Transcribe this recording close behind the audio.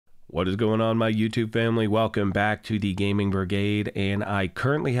What is going on, my YouTube family? Welcome back to the Gaming Brigade, and I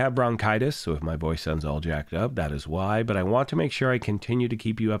currently have bronchitis, so if my voice sounds all jacked up, that is why, but I want to make sure I continue to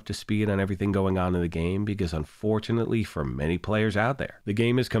keep you up to speed on everything going on in the game, because unfortunately for many players out there, the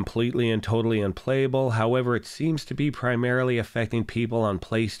game is completely and totally unplayable. However, it seems to be primarily affecting people on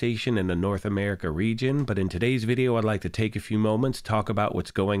PlayStation in the North America region, but in today's video, I'd like to take a few moments, talk about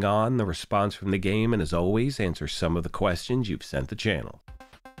what's going on, the response from the game, and as always, answer some of the questions you've sent the channel.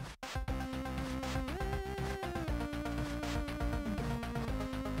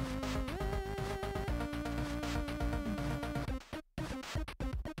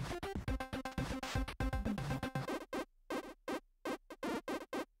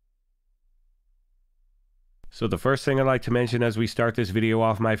 So the first thing I'd like to mention as we start this video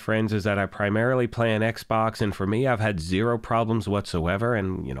off, my friends, is that I primarily play on Xbox, and for me, I've had zero problems whatsoever,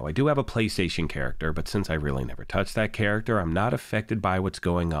 and I do have a PlayStation character, but since I really never touched that character, I'm not affected by what's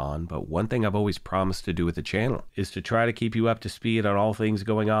going on. But one thing I've always promised to do with the channel is to try to keep you up to speed on all things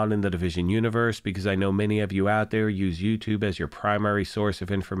going on in the Division universe, because I know many of you out there use YouTube as your primary source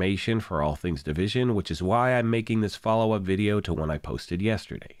of information for all things Division, which is why I'm making this follow-up video to one I posted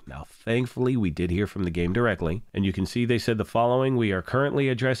yesterday. Now, thankfully, we did hear from the game directly, and you can see they said the following: we are currently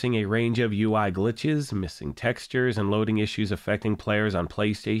addressing a range of UI glitches, missing textures, and loading issues affecting players on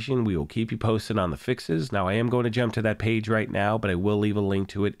PlayStation. We will keep you posted on the fixes. Now, I am going to jump to that page right now, but I will leave a link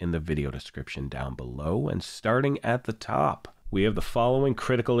to it in the video description down below. And starting at the top, we have the following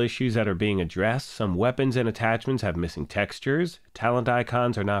critical issues that are being addressed. Some weapons and attachments have missing textures. Talent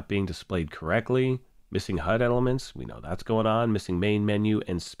icons are not being displayed correctly. Missing HUD elements, we know that's going on. Missing main menu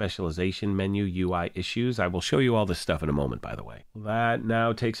and specialization menu UI issues. I will show you all this stuff in a moment, by the way. That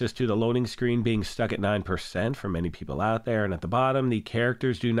now takes us to the loading screen being stuck at 9% for many people out there. And at the bottom, the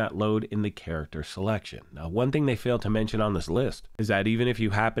characters do not load in the character selection. Now, one thing they failed to mention on this list is that even if you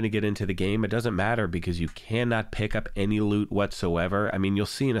happen to get into the game, it doesn't matter because you cannot pick up any loot whatsoever. I mean, you'll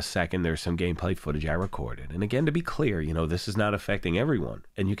see in a second there's some gameplay footage I recorded. And again, to be clear, this is not affecting everyone.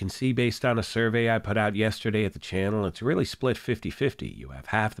 And you can see based on a survey I put out yesterday at the channel, it's really split 50-50. You have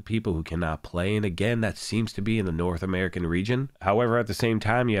half the people who cannot play, and again, that seems to be in the North American region. However, at the same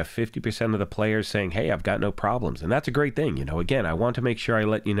time, you have 50% of the players saying, hey, I've got no problems, and that's a great thing. Again, I want to make sure I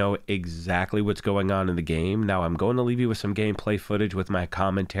let you know exactly what's going on in the game. Now, I'm going to leave you with some gameplay footage with my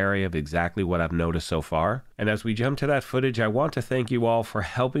commentary of exactly what I've noticed so far. And as we jump to that footage, I want to thank you all for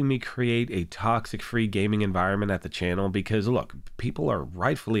helping me create a toxic-free gaming environment at the channel, because look, people are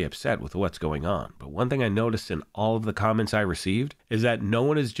rightfully upset with what's going on. But one thing I noticed in all of the comments I received is that no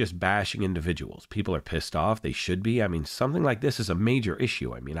one is just bashing individuals. People are pissed off. They should be. I mean, something like this is a major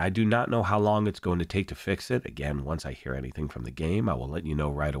issue. I mean, I do not know how long it's going to take to fix it. Again, once I hear anything from the game, I will let you know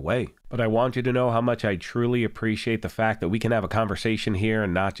right away. But I want you to know how much I truly appreciate the fact that we can have a conversation here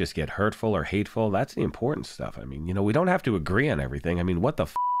and not just get hurtful or hateful. That's the important stuff. I mean, we don't have to agree on everything. I mean, what the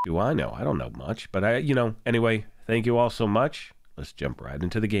f do I know? I don't know much. But anyway, thank you all so much. Let's jump right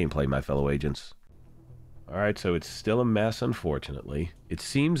into the gameplay, my fellow agents. Alright, so it's still a mess, unfortunately. It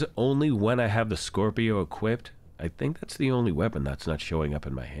seems only when I have the Scorpio equipped, I think that's the only weapon that's not showing up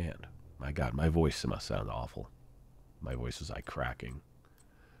in my hand. My god, my voice must sound awful. My voice is like cracking.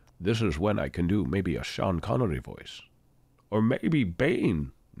 This is when I can do maybe a Sean Connery voice. Or maybe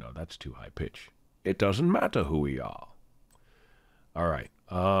Bane. No, that's too high pitch. It doesn't matter who we are. Alright,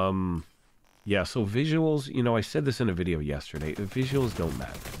 yeah, so visuals, I said this in a video yesterday. Visuals don't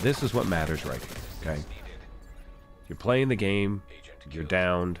matter. This is what matters right here, okay? You're playing the game, you're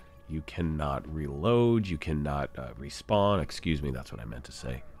downed, you cannot reload, you cannot respawn. Excuse me, that's what I meant to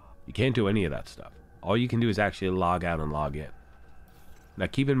say. You can't do any of that stuff. All you can do is actually log out and log in. Now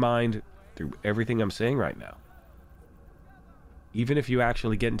keep in mind, through everything I'm saying right now, even if you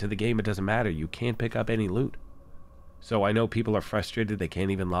actually get into the game, it doesn't matter. You can't pick up any loot. So I know people are frustrated they can't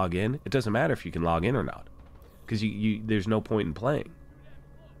even log in. It doesn't matter if you can log in or not, because there's no point in playing.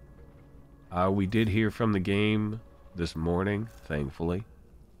 We did hear from the game this morning, thankfully.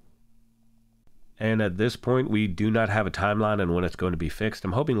 And at this point, we do not have a timeline on when it's going to be fixed.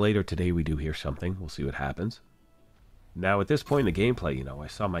 I'm hoping later today we do hear something. We'll see what happens. Now, at this point in the gameplay, I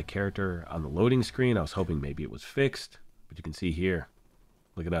saw my character on the loading screen. I was hoping maybe it was fixed. But you can see here,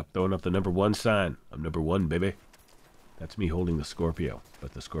 look it up, throwing up the #1 sign. I'm #1, baby. That's me holding the Scorpio,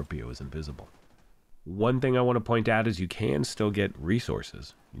 but the Scorpio is invisible. One thing I want to point out is you can still get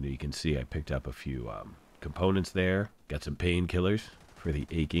resources. You can see I picked up a few components there. Got some painkillers for the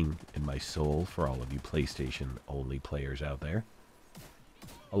aching in my soul for all of you PlayStation-only players out there.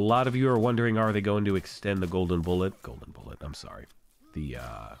 A lot of you are wondering, are they going to extend the Golden Bullet, I'm sorry, the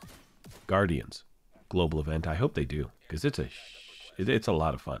Guardians global event? I hope they do, because it's a much. It's a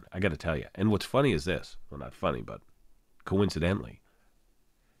lot of fun, I got to tell you. And what's funny is this. Well, not funny, but coincidentally,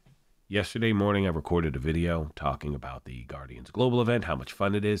 yesterday morning I recorded a video talking about the Guardians Global event, how much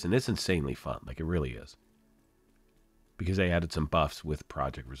fun it is, and it's insanely fun. Like, it really is. Because they added some buffs with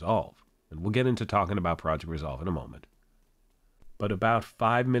Project Resolve. And we'll get into talking about Project Resolve in a moment. But about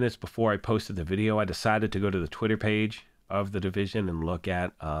 5 minutes before I posted the video, I decided to go to the Twitter page of the Division and look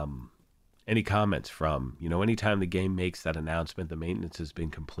at any comments from, anytime the game makes that announcement, the maintenance has been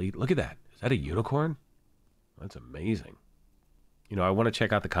complete. Look at that. Is that a unicorn? That's amazing. I want to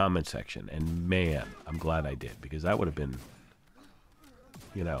check out the comment section, and man, I'm glad I did, because that would have been,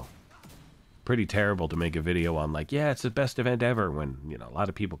 pretty terrible to make a video on like, yeah, it's the best event ever when, a lot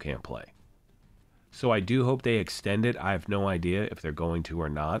of people can't play. So I do hope they extend it. I have no idea if they're going to or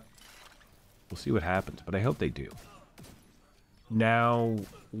not. We'll see what happens, but I hope they do. Now,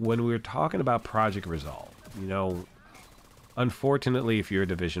 when we were talking about Project Resolve, unfortunately, if you're a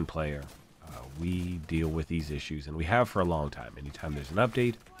Division player, we deal with these issues, and we have for a long time. Anytime there's an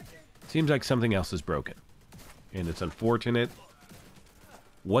update, it seems like something else is broken. And it's unfortunate.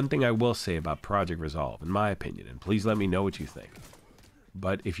 One thing I will say about Project Resolve, in my opinion, and please let me know what you think,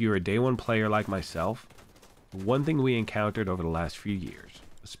 but if you're a day one player like myself, one thing we encountered over the last few years,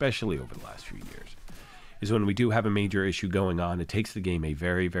 especially over the last few years, is when we do have a major issue going on, it takes the game a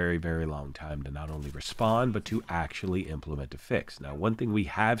very, very, very long time to not only respond, but to actually implement a fix. Now, one thing we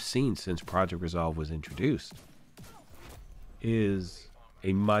have seen since Project Resolve was introduced is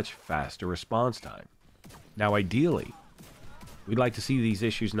a much faster response time. Now, ideally, we'd like to see these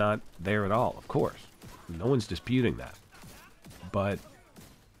issues not there at all, of course. No one's disputing that. But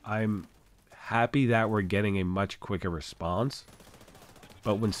I'm happy that we're getting a much quicker response.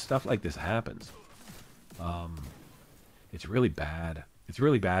 But when stuff like this happens, it's really bad. It's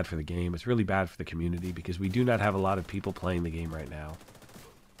really bad for the game. It's really bad for the community because we do not have a lot of people playing the game right now.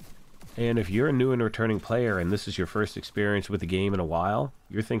 And if you're a new and returning player and this is your first experience with the game in a while,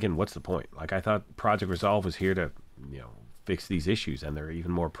 you're thinking, what's the point? Like, I thought Project Resolve was here to, fix these issues, and they're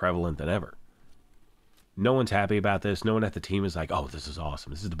even more prevalent than ever. No one's happy about this. No one at the team is like, oh, this is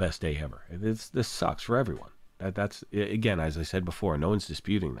awesome. This is the best day ever. This sucks for everyone. That's, again, as I said before, no one's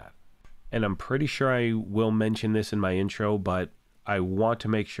disputing that. And I'm pretty sure I will mention this in my intro, but I want to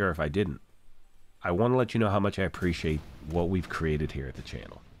make sure if I didn't. I want to let you know how much I appreciate what we've created here at the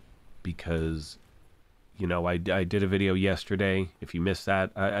channel. Because, I did a video yesterday. If you missed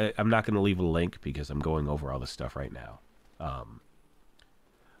that, I'm not going to leave a link because I'm going over all this stuff right now.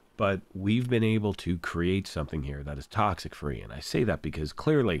 But we've been able to create something here that is toxic free. And I say that because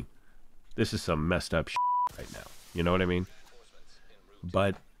clearly this is some messed up shit right now. You know what I mean?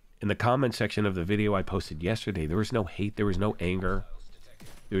 But in the comment section of the video I posted yesterday, there was no hate. There was no anger.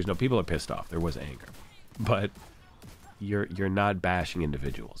 There was no people are pissed off. There was anger. But you're not bashing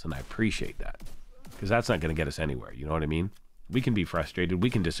individuals. And I appreciate that. Because that's not going to get us anywhere. You know what I mean? We can be frustrated. We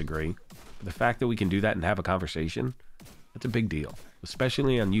can disagree. But the fact that we can do that and have a conversation, that's a big deal.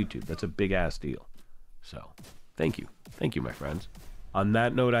 Especially on YouTube. That's a big ass deal. So, thank you. Thank you, my friends. On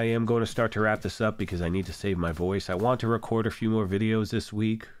that note, I am going to start to wrap this up because I need to save my voice. I want to record a few more videos this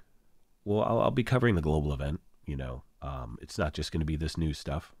week. Well, I'll be covering the global event, It's not just going to be this new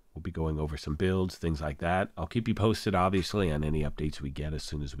stuff. We'll be going over some builds, things like that. I'll keep you posted, obviously, on any updates we get as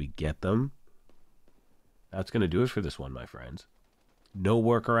soon as we get them. That's going to do it for this one, my friends. No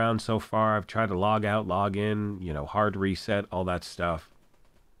workaround so far. I've tried to log out, log in, hard reset, all that stuff.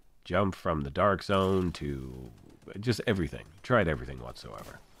 Jump from the dark zone to just everything. Tried everything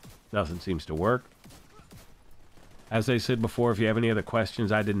whatsoever. Nothing seems to work. As I said before, if you have any other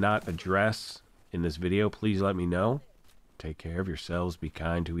questions I did not address in this video, please let me know. Take care of yourselves. Be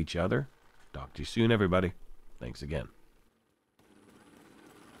kind to each other. Talk to you soon, everybody. Thanks again.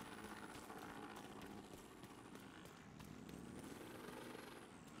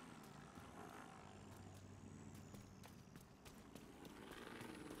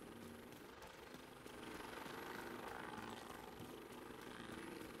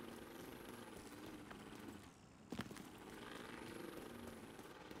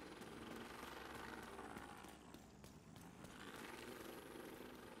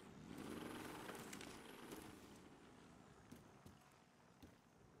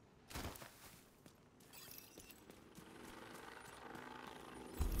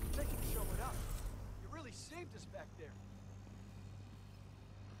 Saved us back there.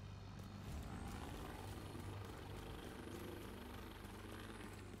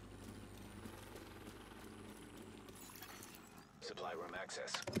 Supply room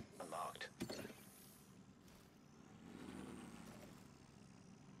access unlocked.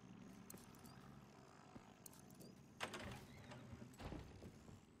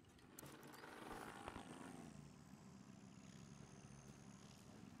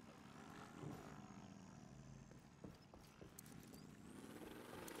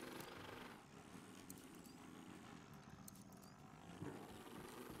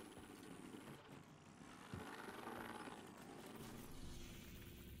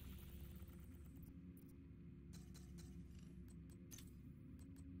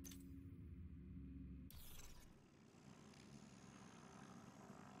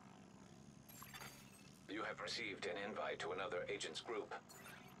 have received an invite to another agent's group.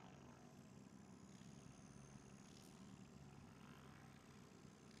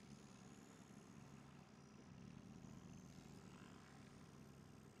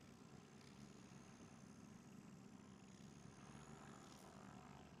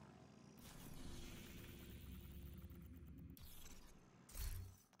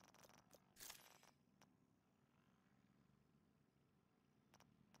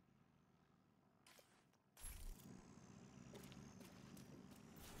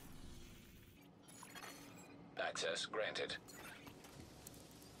 Access granted.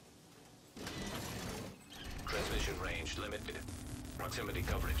 Transmission range limited. Proximity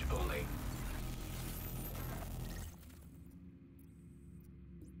coverage only.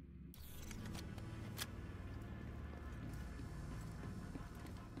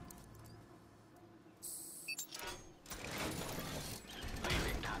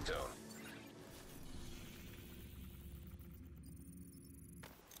 Leaving talk zone.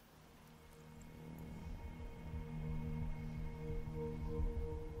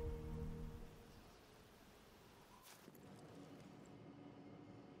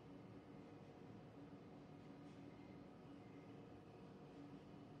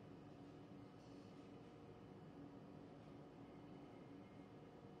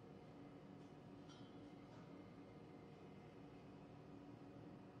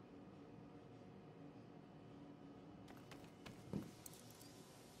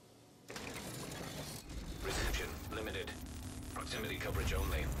 Reception limited. Proximity coverage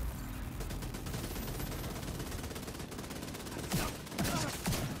only.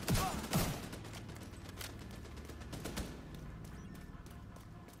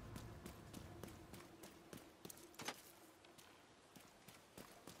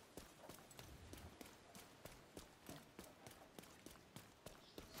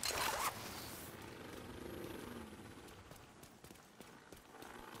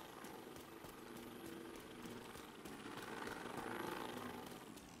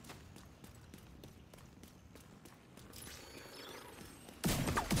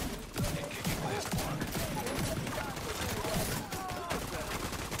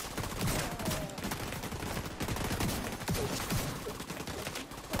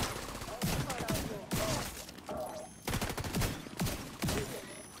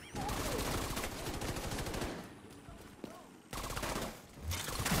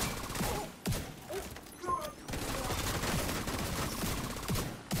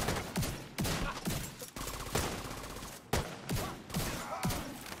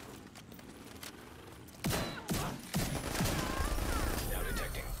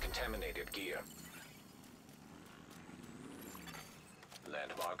 Contaminated gear.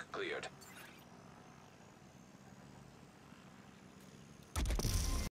 Landmark cleared.